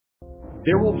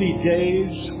There will be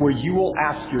days where you will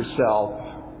ask yourself,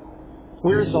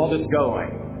 where is all this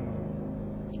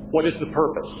going? What is the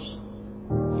purpose?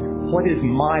 What is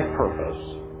my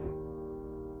purpose?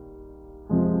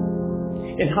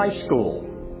 In high school,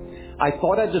 I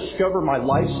thought I'd discover my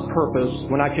life's purpose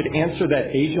when I could answer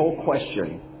that age-old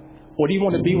question, what do you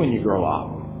want to be when you grow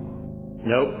up?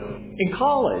 Nope. In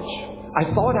college,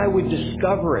 I thought I would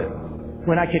discover it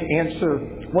when I could answer,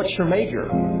 what's your major?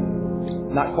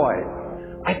 Not quite.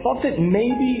 I thought that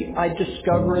maybe I'd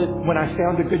discover it when I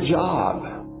found a good job.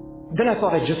 Then I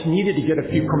thought I just needed to get a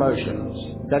few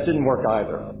promotions. That didn't work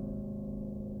either.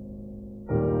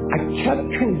 I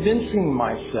kept convincing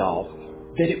myself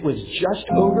that it was just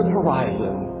over the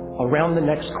horizon, around the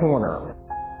next corner.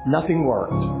 Nothing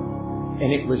worked,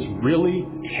 and it was really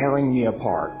tearing me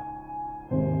apart.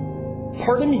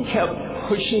 Part of me kept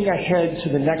pushing ahead to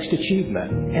the next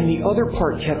achievement, and the other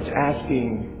part kept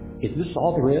asking, is this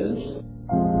all there is?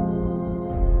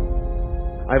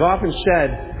 I've often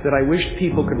said that I wish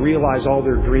people could realize all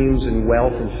their dreams in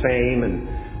wealth and fame, and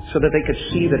so that they could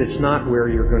see that it's not where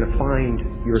you're going to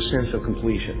find your sense of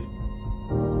completion.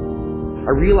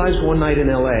 I realized one night in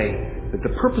LA that the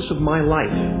purpose of my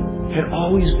life had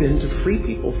always been to free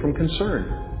people from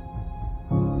concern.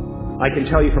 I can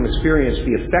tell you from experience,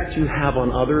 the effect you have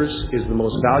on others is the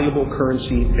most valuable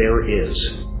currency there is.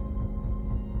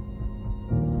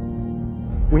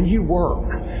 When you work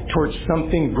towards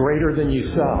something greater than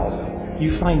yourself,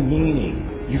 you find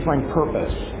meaning, you find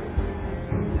purpose.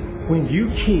 When you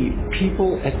keep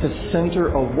people at the center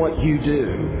of what you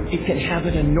do, it can have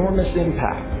an enormous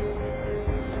impact.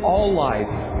 All life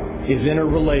is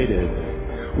interrelated.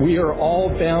 We are all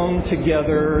bound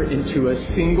together into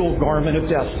a single garment of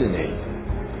destiny.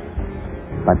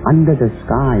 But under the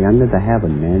sky, under the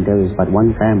heaven, man, there is but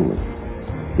one family.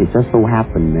 It just so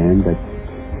happened, man,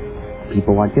 that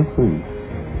people are different.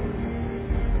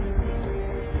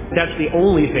 That's the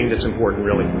only thing that's important,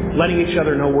 really. Letting each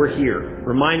other know we're here.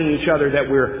 Reminding each other that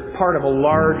we're part of a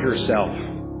larger self.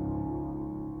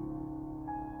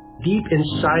 Deep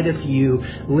inside of you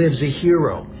lives a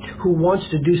hero who wants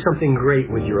to do something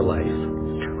great with your life,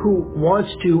 who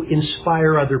wants to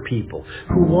inspire other people,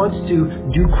 who wants to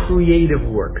do creative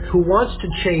work, who wants to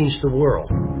change the world.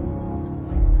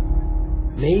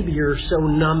 Maybe you're so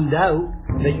numbed out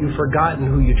that you've forgotten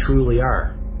who you truly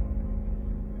are.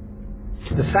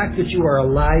 The fact that you are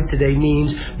alive today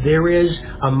means there is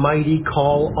a mighty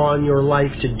call on your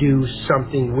life to do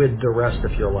something with the rest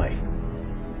of your life.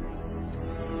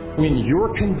 When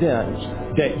you're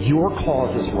convinced that your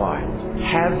cause is right,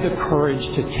 have the courage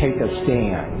to take a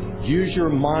stand. Use your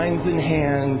minds and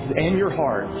hands and your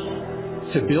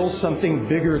hearts to build something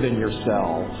bigger than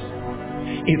yourselves.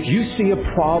 If you see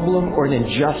a problem or an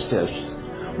injustice,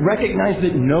 recognize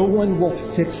that no one will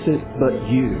fix it but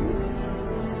you.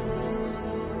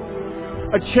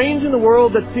 A change in the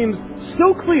world that seems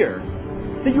so clear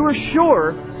that you are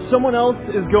sure someone else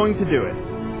is going to do it.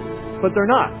 But they're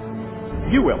not.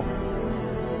 You will.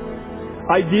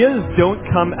 Ideas don't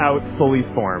come out fully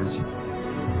formed.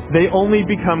 They only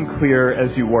become clear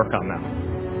as you work on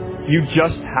them. You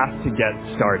just have to get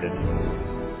started.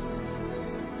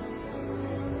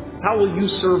 How will you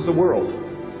serve the world?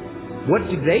 What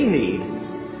do they need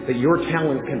that your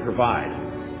talent can provide?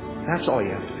 That's all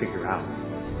you have to figure out.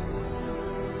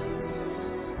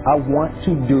 I want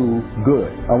to do good.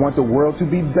 I want the world to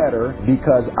be better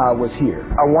because I was here.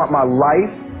 I want my life,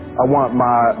 I want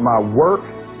my work,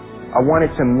 I want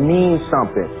it to mean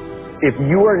something. If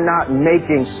you are not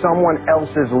making someone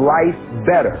else's life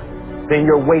better, then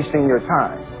you're wasting your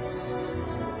time.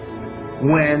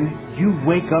 When you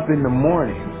wake up in the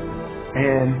morning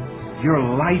and your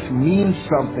life means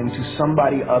something to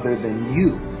somebody other than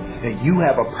you, that you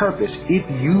have a purpose. If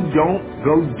you don't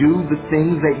go do the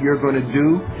things that you're going to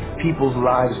do, people's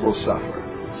lives will suffer.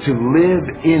 To live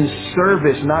in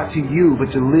service, not to you,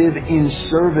 but to live in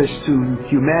service to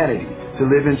humanity, to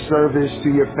live in service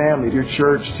to your family, to your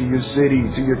church, to your city,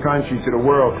 to your country, to the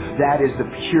world, that is the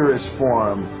purest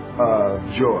form of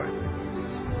joy.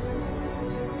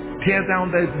 Tear down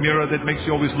that mirror that makes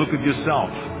you always look at yourself,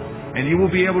 and you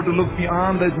will be able to look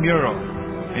beyond that mirror.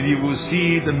 And you will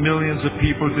see the millions of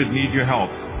people that need your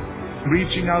help.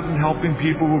 Reaching out and helping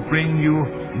people will bring you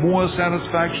more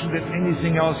satisfaction than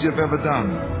anything else you've ever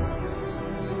done.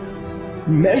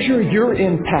 Measure your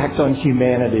impact on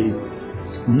humanity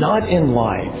not in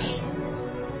lives,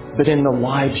 but in the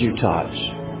lives you touch.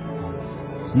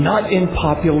 Not in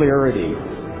popularity,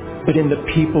 but in the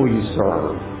people you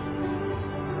serve.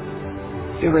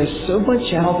 There is so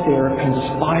much out there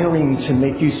conspiring to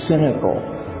make you cynical.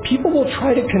 People will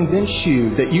try to convince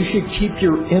you that you should keep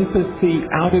your empathy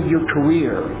out of your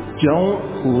career.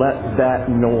 Don't let that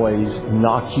noise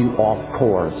knock you off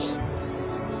course.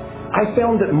 I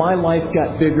found that my life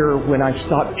got bigger when I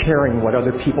stopped caring what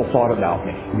other people thought about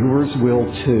me. Yours will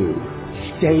too.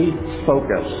 Stay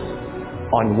focused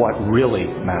on what really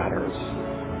matters.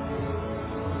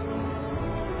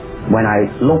 When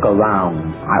I look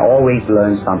around, I always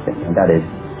learn something, and that is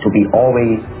to be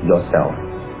always yourself.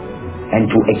 And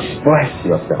to express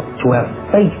yourself, to have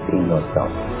faith in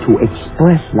yourself, to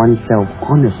express oneself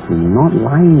honestly, not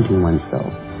lying to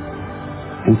oneself,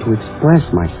 and to express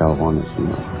myself honestly.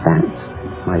 That,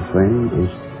 my friend,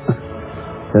 is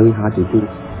very hard to do.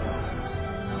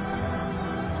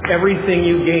 Everything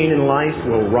you gain in life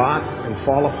will rot and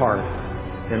fall apart,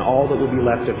 and all that will be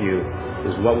left of you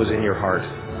is what was in your heart.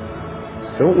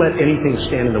 Don't let anything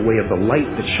stand in the way of the light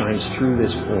that shines through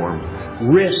this form.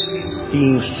 Risk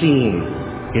being seen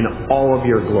in all of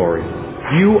your glory.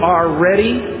 You are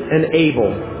ready and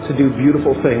able to do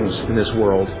beautiful things in this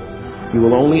world. You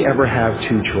will only ever have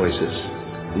two choices,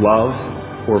 love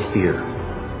or fear.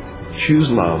 Choose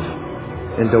love,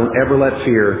 and don't ever let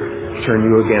fear turn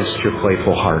you against your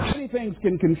playful heart. Many things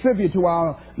can contribute to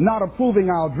our not approving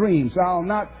our dreams, our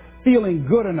not feeling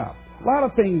good enough. A lot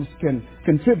of things can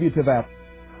contribute to that.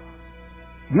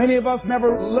 Many of us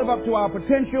never live up to our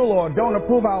potential or don't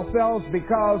approve ourselves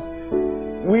because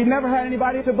we never had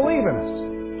anybody to believe in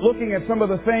us. Looking at some of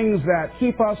the things that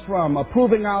keep us from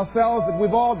approving ourselves, that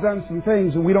we've all done some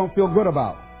things that we don't feel good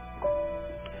about.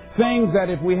 Things that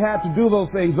if we had to do those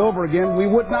things over again, we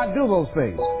would not do those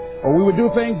things, or we would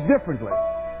do things differently.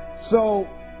 So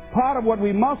part of what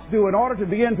we must do in order to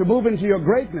begin to move into your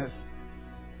greatness,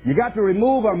 you got to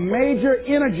remove a major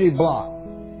energy block.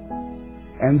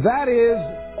 And that is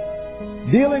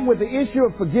dealing with the issue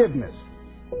of forgiveness.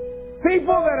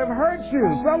 People that have hurt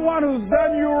you, someone who's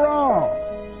done you wrong.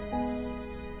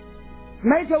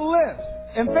 Make a list.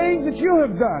 And things that you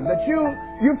have done that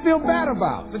you feel bad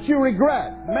about, that you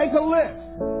regret. Make a list.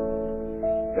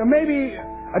 There may be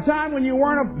a time when you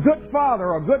weren't a good father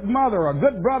or a good mother or a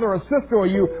good brother or sister, or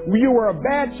you were a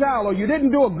bad child, or you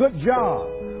didn't do a good job,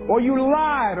 or you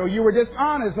lied, or you were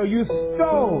dishonest, or you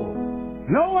stole.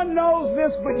 No one knows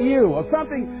this but you, or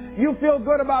something you feel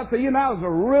good about, so you know, there's a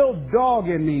real dog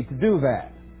in me to do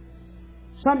that.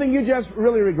 Something you just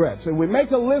really regret. So we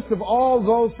make a list of all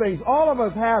those things. All of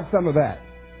us have some of that.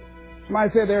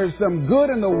 Somebody said there's some good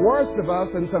in the worst of us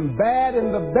and some bad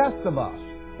in the best of us.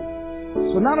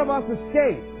 So none of us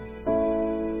escape.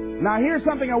 Now here's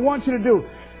something I want you to do.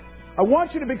 I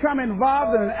want you to become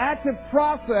involved in an active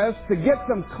process to get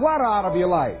some clutter out of your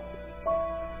life.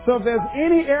 So if there's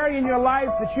any area in your life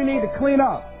that you need to clean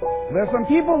up, there's some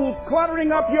people who's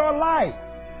cluttering up your life.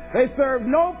 They serve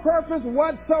no purpose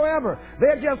whatsoever.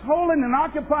 They're just holding and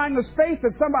occupying the space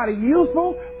that somebody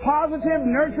useful, positive,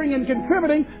 nurturing, and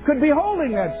contributing could be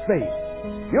holding that space.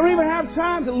 You don't even have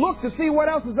time to look to see what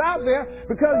else is out there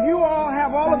because you all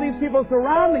have all of these people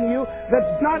surrounding you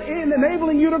that's not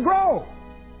enabling you to grow.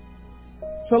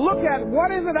 So look at what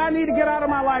is it I need to get out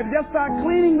of my life. Just start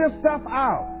cleaning this stuff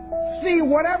out. See,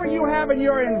 whatever you have in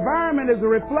your environment is a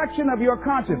reflection of your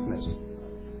consciousness.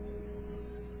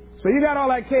 So you got all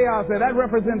that chaos there. That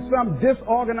represents some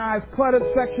disorganized, cluttered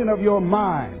section of your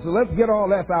mind. So let's get all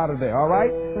that out of there, all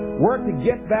right? Work to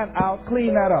get that out,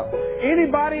 clean that up.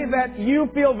 Anybody that you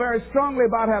feel very strongly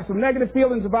about, have some negative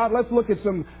feelings about, let's look at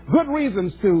some good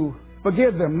reasons to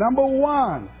forgive them. Number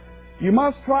one, you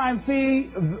must try and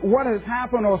see what has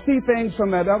happened or see things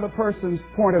from that other person's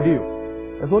point of view.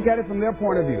 Let's look at it from their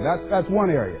point of view. That's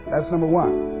one area. That's number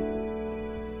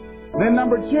one. Then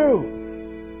number two,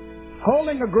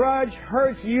 holding a grudge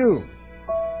hurts you.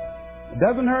 It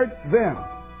doesn't hurt them.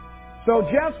 So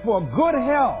just for good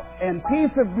health and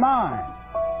peace of mind,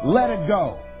 let it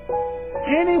go.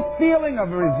 Any feeling of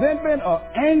resentment or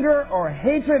anger or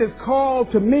hatred is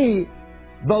called to me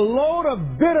the load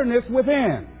of bitterness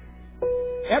within.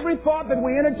 Every thought that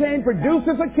we entertain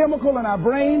produces a chemical in our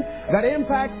brain that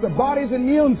impacts the body's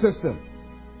immune system.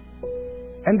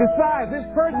 And besides, this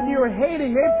person you're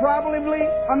hating, they probably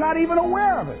are not even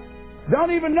aware of it.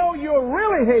 Don't even know you're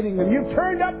really hating them. You've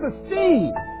turned up the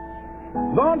steam.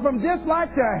 Gone from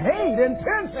dislike to hate,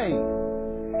 intense hate.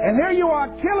 And here you are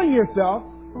killing yourself,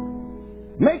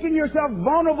 making yourself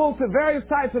vulnerable to various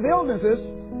types of illnesses,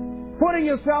 putting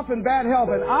yourself in bad health.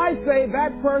 And I say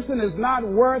that person is not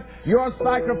worth your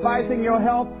sacrificing your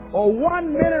health or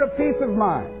 1 minute of peace of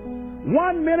mind.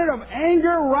 1 minute of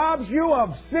anger robs you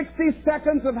of 60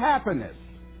 seconds of happiness.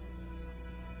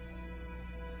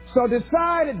 So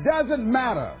decide it doesn't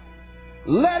matter.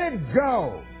 Let it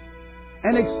go.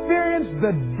 and experience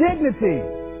the dignity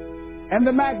and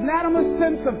the magnanimous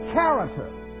sense of character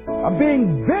of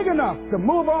being big enough to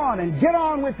move on and get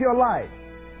on with your life,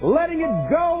 letting it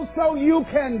go so you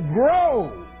can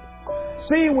grow.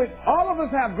 See, all of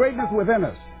us have greatness within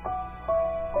us.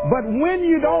 But when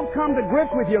you don't come to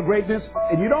grips with your greatness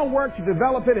and you don't work to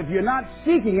develop it, if you're not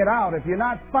seeking it out, if you're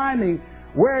not finding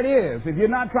where it is, if you're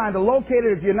not trying to locate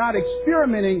it, if you're not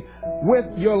experimenting with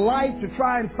your life to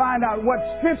try and find out what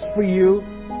fits for you,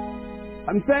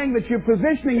 I'm saying that you're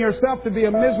positioning yourself to be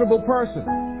a miserable person,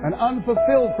 an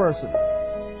unfulfilled person.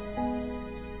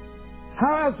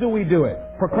 How else do we do it?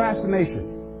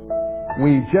 Procrastination.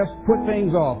 We just put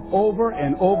things off over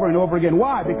and over and over again.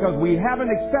 Why? Because we haven't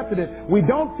accepted it. We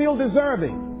don't feel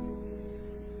deserving.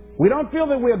 We don't feel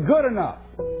that we're good enough.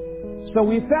 So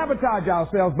we sabotage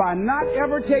ourselves by not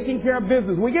ever taking care of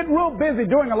business. We get real busy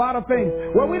doing a lot of things.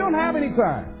 Well, we don't have any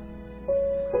time.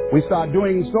 We start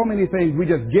doing so many things, we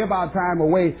just give our time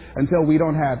away until we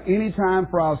don't have any time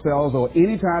for ourselves or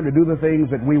any time to do the things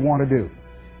that we want to do.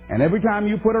 And every time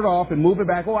you put it off and move it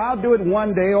back, oh, I'll do it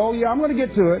one day. Oh, yeah, I'm going to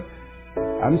get to it.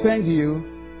 I'm saying to you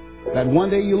that one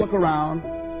day you look around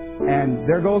and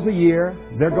there goes a year,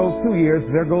 there goes 2 years,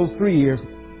 there goes 3 years.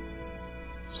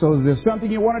 So if there's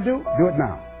something you want to do it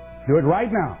now. Do it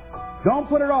right now. Don't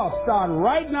put it off. Start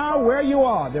right now where you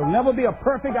are. There will never be a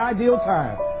perfect, ideal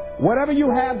time. Whatever you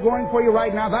have going for you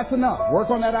right now, that's enough. Work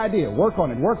on that idea. Work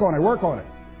on it. Work on it. Work on it.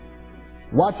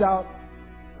 Watch out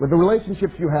with the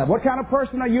relationships you have. What kind of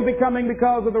person are you becoming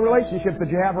because of the relationships that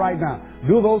you have right now?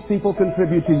 Do those people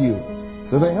contribute to you?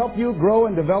 Do they help you grow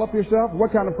and develop yourself?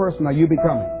 What kind of person are you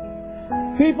becoming?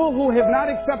 People who have not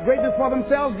accepted greatness for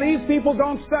themselves, these people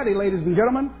don't study, ladies and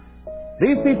gentlemen.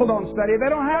 These people don't study. They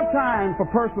don't have time for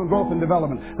personal growth and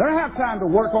development. They don't have time to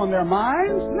work on their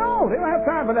minds. No, they don't have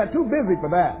time for that. Too busy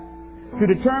for that. To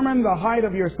determine the height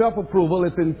of your self-approval,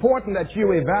 it's important that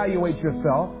you evaluate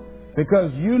yourself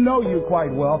because you know you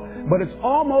quite well, but it's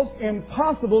almost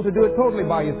impossible to do it totally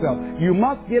by yourself. You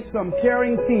must get some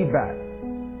caring feedback.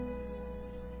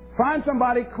 Find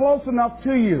somebody close enough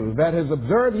to you that has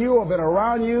observed you or been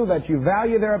around you that you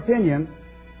value their opinion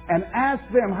and ask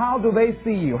them, how do they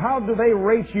see you? How do they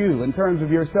rate you in terms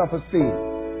of your self-esteem?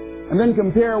 And then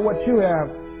compare what you have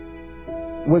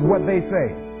with what they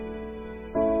say.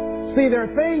 See, there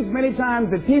are things many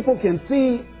times that people can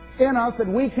see in us that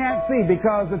we can't see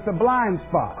because it's a blind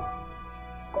spot.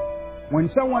 When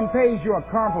someone pays you a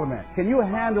compliment, can you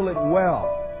handle it well?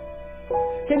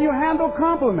 Can you handle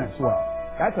compliments well?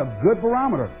 That's a good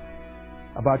barometer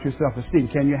about your self-esteem.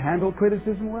 Can you handle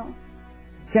criticism well?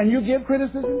 Can you give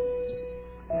criticism?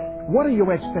 What are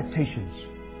your expectations?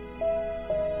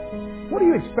 What do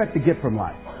you expect to get from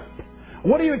life?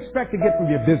 What do you expect to get from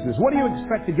your business? What do you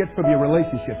expect to get from your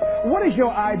relationship? What is your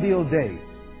ideal day?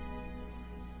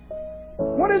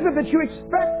 What is it that you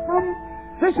expect from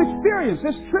this experience,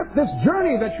 this trip, this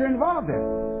journey that you're involved in?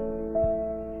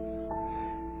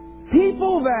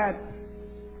 People that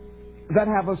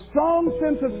have a strong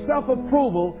sense of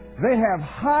self-approval, they have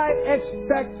high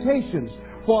expectations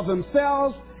for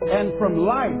themselves and from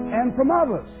life and from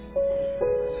others.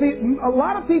 See, a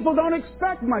lot of people don't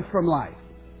expect much from life.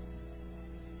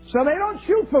 So they don't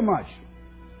shoot for much.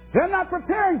 They're not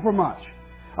preparing for much.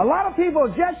 A lot of people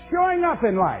are just showing up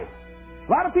in life.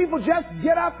 A lot of people just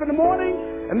get up in the morning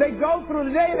and they go through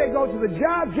the day, they go to the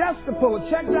job just to pull a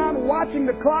check down, watching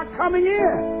the clock coming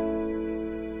in.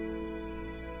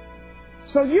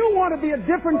 So you want to be a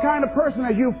different kind of person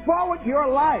as you forward your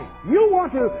life. You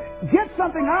want to get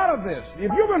something out of this.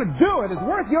 If you're going to do it, it's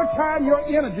worth your time, your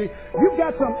energy. You've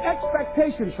got some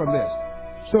expectations from this.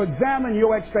 So examine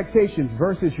your expectations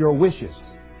versus your wishes.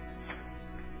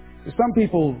 Some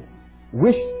people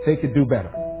wish they could do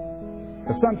better.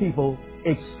 But some people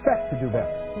expect to do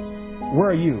better. Where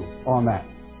are you on that?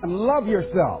 And love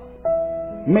yourself.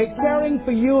 Make caring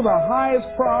for you the highest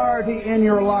priority in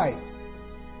your life.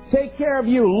 Take care of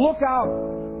you. Look out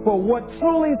for what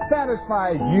truly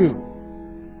satisfies you.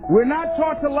 We're not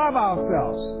taught to love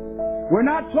ourselves. We're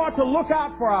not taught to look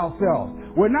out for ourselves.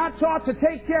 We're not taught to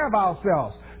take care of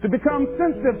ourselves, to become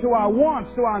sensitive to our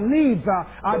wants, to our needs,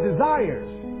 our desires.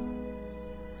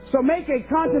 So make a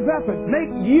conscious effort.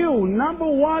 Make you number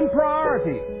one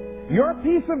priority. Your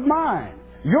peace of mind.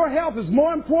 Your health is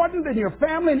more important than your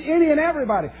family and any and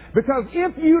everybody. Because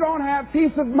if you don't have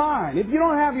peace of mind, if you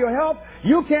don't have your health,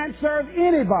 you can't serve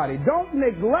anybody. Don't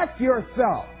neglect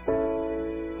yourself.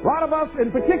 A lot of us,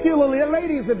 and particularly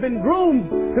ladies, have been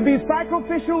groomed to be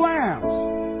sacrificial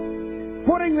lambs,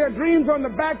 putting their dreams on the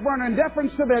back burner in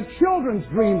deference to their children's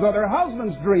dreams or their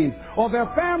husband's dreams or their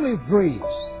family's dreams,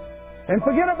 and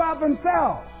forget about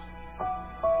themselves.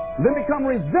 Then become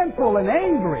resentful and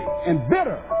angry and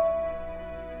bitter.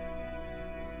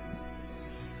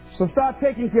 So start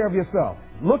taking care of yourself,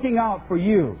 looking out for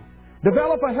you.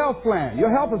 Develop a health plan. Your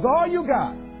health is all you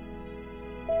got.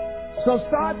 So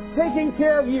start taking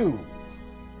care of you.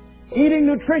 Eating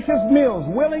nutritious meals,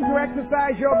 willing to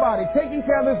exercise your body, taking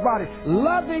care of this body,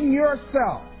 loving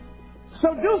yourself.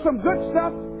 So do some good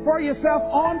stuff for yourself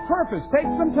on purpose. Take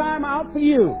some time out for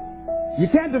you. You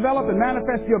can't develop and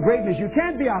manifest your greatness. You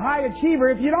can't be a high achiever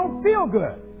if you don't feel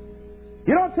good.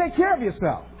 You don't take care of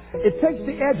yourself. It takes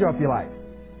the edge off your life.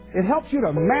 It helps you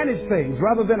to manage things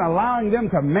rather than allowing them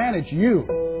to manage you.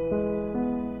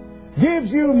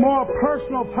 Gives you more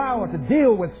personal power to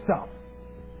deal with stuff.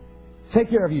 Take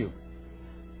care of you.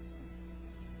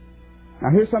 Now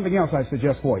here's something else I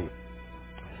suggest for you.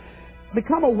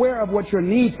 Become aware of what your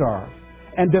needs are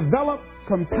and develop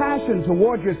compassion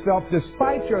toward yourself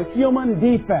despite your human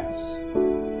defects.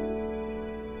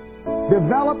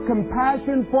 Develop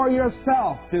compassion for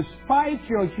yourself despite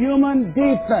your human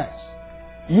defects.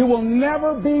 You will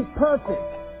never be perfect.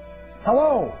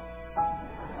 Hello?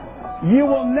 You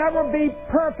will never be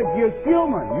perfect. You're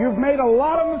human. You've made a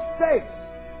lot of mistakes.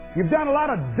 You've done a lot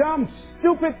of dumb,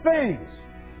 stupid things.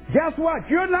 Guess what?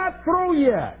 You're not through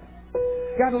yet.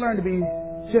 You've got to learn to be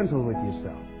gentle with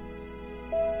yourself.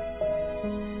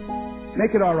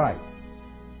 Make it all right.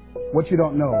 What you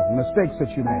don't know, the mistakes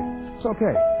that you made. It's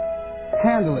okay.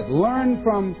 Handle it. Learn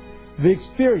from the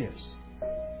experience.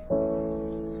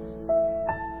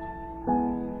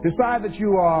 Decide that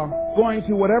you are going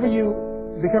to, whatever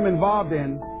you become involved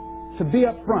in, to be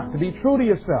up front, to be true to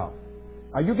yourself.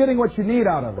 Are you getting what you need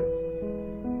out of it?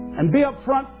 And be up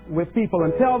front with people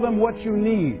and tell them what you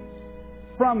need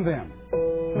from them.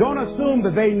 Don't assume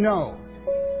that they know.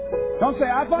 Don't say,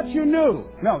 I thought you knew.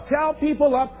 No, tell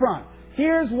people up front.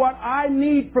 Here's what I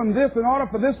need from this in order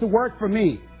for this to work for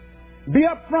me. Be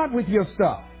up front with your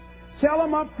stuff. Tell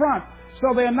them up front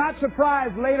so they're not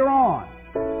surprised later on.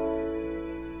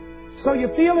 So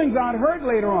your feelings aren't hurt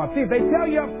later on. See, if they tell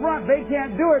you up front they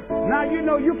can't do it, now you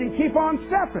know you can keep on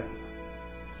stepping.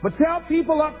 But tell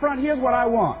people up front, here's what I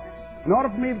want. In order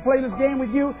for me to play this game with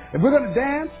you, if we're going to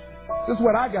dance, this is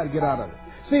what I got to get out of it.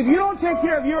 See, if you don't take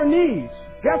care of your needs,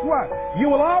 guess what? You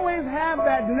will always have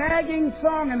that nagging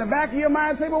song in the back of your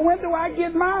mind say, well, when do I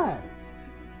get mine?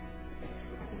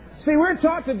 See, we're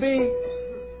taught to be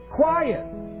quiet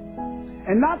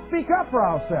and not speak up for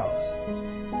ourselves.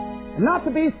 And not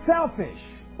to be selfish.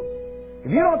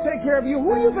 If you don't take care of you,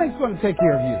 who do you think is going to take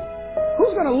care of you?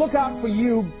 Who's going to look out for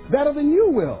you better than you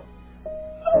will?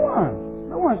 No one.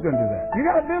 No one's going to do that. You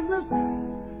got a business?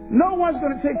 No one's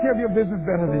going to take care of your business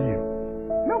better than you.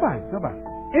 Nobody.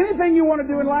 Anything you want to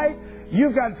do in life,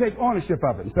 you've got to take ownership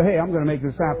of it and say, hey, I'm going to make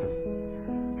this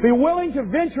happen. Be willing to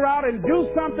venture out and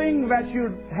do something that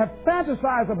you have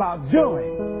fantasized about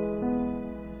doing.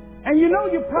 And you know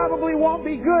you probably won't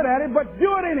be good at it, but do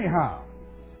it anyhow.